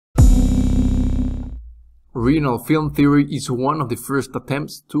Original film theory is one of the first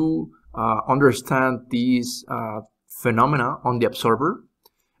attempts to understand these phenomena on the observer,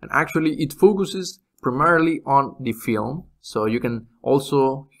 and actually it focuses primarily on the film, so you can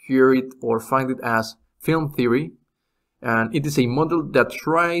also hear it or find it as film theory, and it is a model that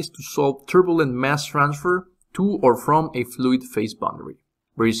tries to solve turbulent mass transfer to or from a fluid phase boundary.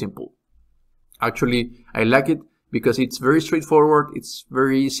 Very simple. Actually, I like it because it's very straightforward, it's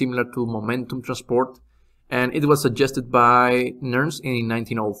very similar to momentum transport, and it was suggested by Nernst in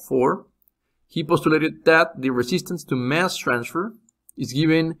 1904. He postulated that the resistance to mass transfer is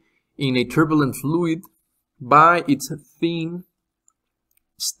given in a turbulent fluid by its thin,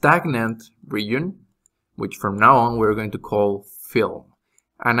 stagnant region, which from now on we're going to call film.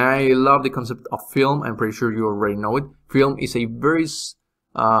 And I love the concept of film. I'm pretty sure you already know it. Film is a very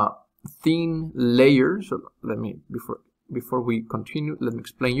thin layer. So let me, before we continue, let me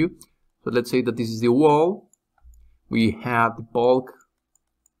explain you. So let's say that this is the wall. We have the bulk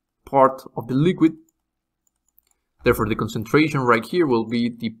part of the liquid. Therefore, the concentration right here will be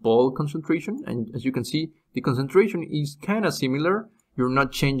the bulk concentration. And as you can see, the concentration is kind of similar. You're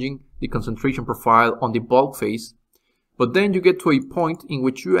not changing the concentration profile on the bulk phase. But then you get to a point in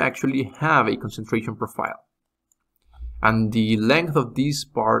which you actually have a concentration profile. And the length of this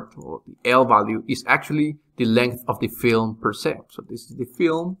part, or the L value, is actually the length of the film per se. So this is the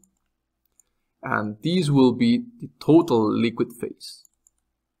film, and this will be the total liquid phase.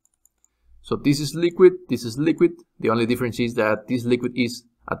 So this is liquid, this is liquid. The only difference is that this liquid is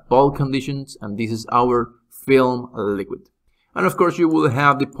at bulk conditions, and this is our film liquid. And of course you will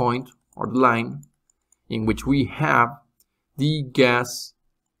have the point, or the line, in which we have the gas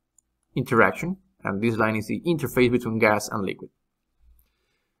interaction, and this line is the interface between gas and liquid.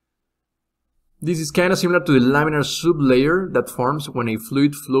 This is kind of similar to the laminar sublayer that forms when a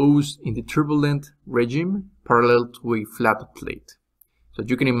fluid flows in the turbulent regime parallel to a flat plate. So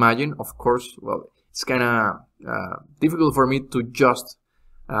you can imagine, of course, well, it's kind of difficult for me to just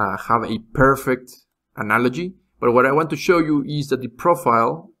have a perfect analogy, but what I want to show you is that the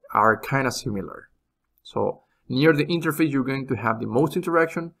profile are kind of similar. So near the interface you're going to have the most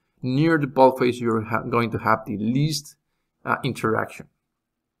interaction, near the bulk phase you're going to have the least interaction.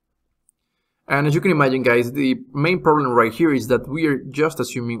 And as you can imagine, guys, the main problem right here is that we are just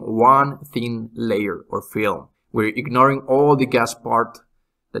assuming one thin layer or film. We're ignoring all the gas part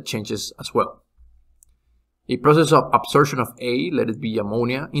that changes as well. A process of absorption of A, let it be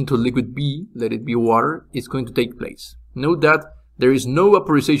ammonia, into liquid B, let it be water, is going to take place. Note that there is no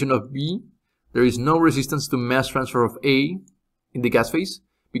vaporization of B, there is no resistance to mass transfer of A in the gas phase,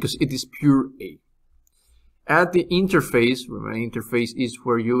 because it is pure A. At the interface, remember, interface is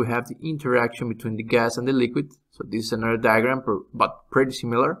where you have the interaction between the gas and the liquid. So this is another diagram, but pretty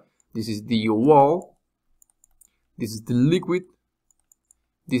similar. This is the wall, this is the liquid,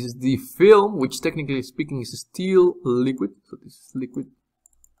 this is the film, which technically speaking is still liquid. So this is liquid,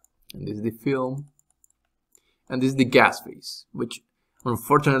 and this is the film, and this is the gas phase, which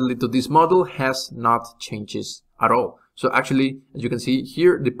unfortunately to this model has not changes at all. So actually, as you can see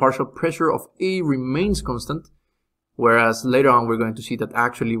here, the partial pressure of A remains constant, whereas later on we're going to see that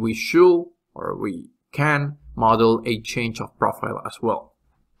actually we should, or we can, model a change of profile as well.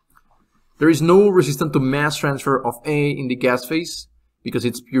 There is no resistance to mass transfer of A in the gas phase, because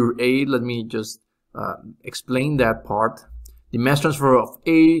it's pure A. Let me just explain that part. The mass transfer of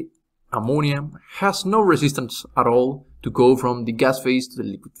A, ammonia, has no resistance at all to go from the gas phase to the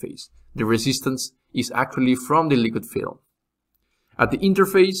liquid phase. The resistance is actually from the liquid film. At the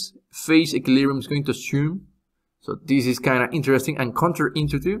interface, phase equilibrium is going to assume, so this is kind of interesting and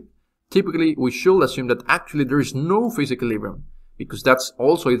counterintuitive. Typically, we should assume that actually there is no phase equilibrium, because that's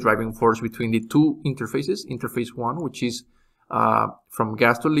also a driving force between the two interfaces. Interface 1, which is from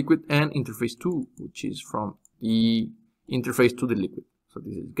gas to liquid, and interface 2, which is from the interface to the liquid. So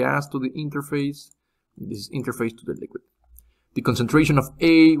this is gas to the interface, and this is interface to the liquid. The concentration of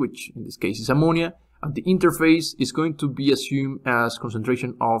A, which in this case is ammonia, at the interface is going to be assumed as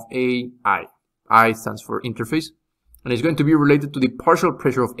concentration of AI. I stands for interface, and it's going to be related to the partial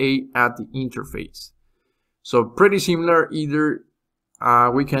pressure of A at the interface. So pretty similar. Either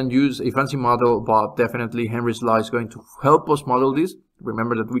we can use a fancy model, but definitely Henry's law is going to help us model this.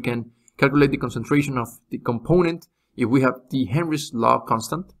 Remember that we can calculate the concentration of the component if we have the Henry's law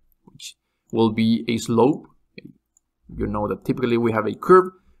constant, which will be a slope. You know that typically we have a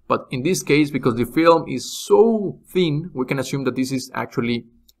curve, but in this case, because the film is so thin, we can assume that this is actually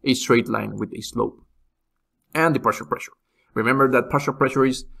a straight line with a slope. And the partial pressure. Remember that partial pressure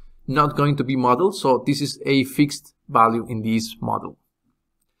is not going to be modeled, so this is a fixed value in this model.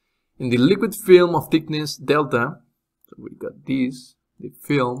 In the liquid film of thickness delta, so we got this, the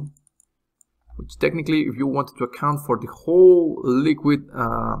film, which technically if you wanted to account for the whole liquid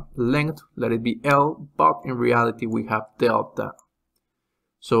length, let it be L, but in reality we have delta.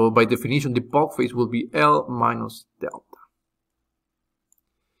 So by definition the bulk phase will be L minus delta.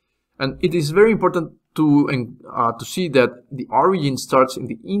 And it is very important to see that the origin starts in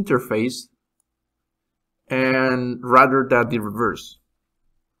the interface and rather than the reverse.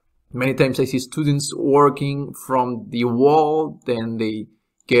 Many times I see students working from the wall, then they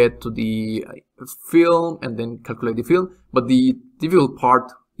get to the film and then calculate the film, but the difficult part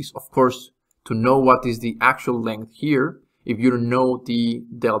is of course to know what is the actual length here if you don't know the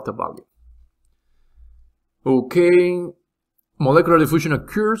delta value. Okay, molecular diffusion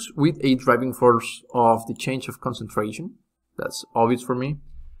occurs with a driving force of the change of concentration. That's obvious for me.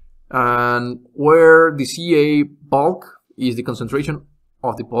 And where the Ca bulk is the concentration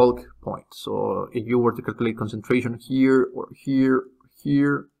of the bulk point. So if you were to calculate concentration here or here,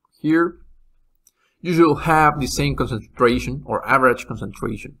 here, you should have the same concentration or average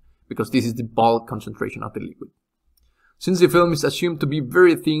concentration because this is the bulk concentration of the liquid. Since the film is assumed to be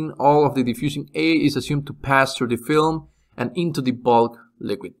very thin, all of the diffusing A is assumed to pass through the film and into the bulk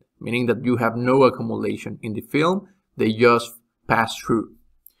liquid, meaning that you have no accumulation in the film, they just pass through.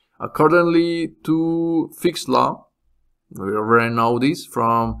 Accordingly to Fick's law, we already know this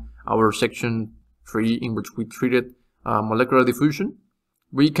from our section 3 in which we treated molecular diffusion,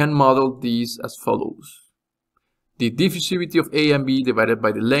 we can model these as follows. The diffusivity of A and B divided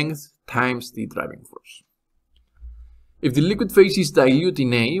by the length times the driving force. If the liquid phase is dilute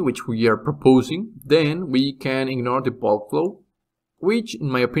in A, which we are proposing, then we can ignore the bulk flow, which in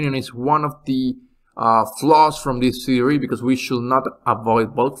my opinion is one of the flaws from this theory because we should not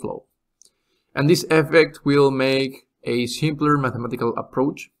avoid bulk flow. And this effect will make a simpler mathematical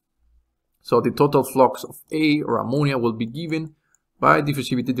approach. So the total flux of A or ammonia will be given by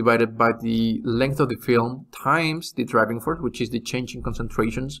diffusivity divided by the length of the film times the driving force, which is the change in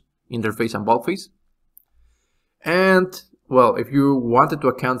concentrations, interface and bulk phase. And well, if you wanted to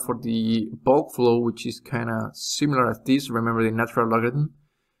account for the bulk flow, which is kind of similar as this, remember the natural logarithm.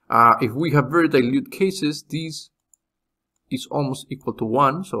 If we have very dilute cases, this is almost equal to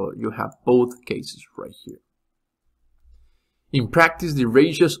 1, so you have both cases right here. In practice, the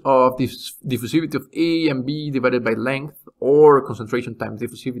ratios of the diffusivity of A and B divided by length, or concentration times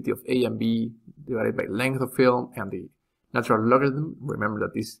diffusivity of A and B divided by length of film, and the natural logarithm, remember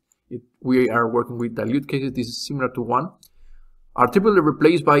that we are working with dilute cases, this is similar to 1, are typically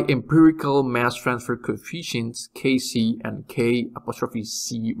replaced by empirical mass transfer coefficients Kc and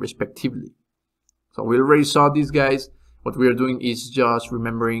K'(C) respectively. So we already saw these guys. What we are doing is just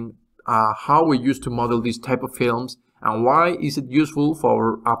remembering how we used to model these type of films and why is it useful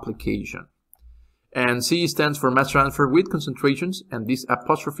for our application. And C stands for mass transfer with concentrations, and this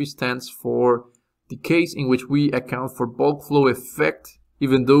apostrophe stands for the case in which we account for bulk flow effect,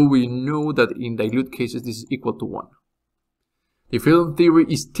 even though we know that in dilute cases this is equal to 1. The film theory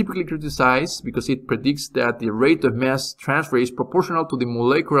is typically criticized because it predicts that the rate of mass transfer is proportional to the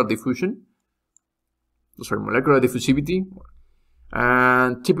molecular diffusion, molecular diffusivity,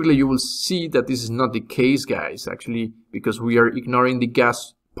 and typically you will see that this is not the case, guys, actually, because we are ignoring the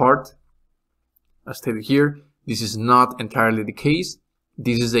gas part. As stated here, this is not entirely the case.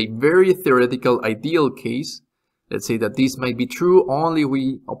 This is a very theoretical ideal case. Let's say that this might be true only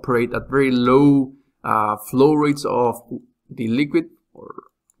we operate at very low flow rates of the liquid or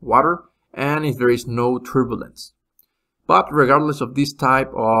water and if there is no turbulence. But regardless of this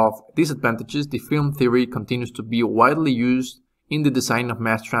type of disadvantages, the film theory continues to be widely used in the design of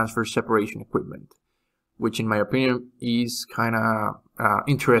mass transfer separation equipment, which in my opinion is kind of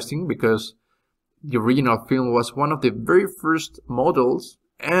interesting because the original film was one of the very first models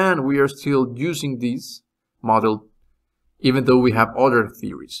and we are still using this model even though we have other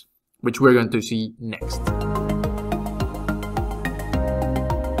theories, which we're going to see next.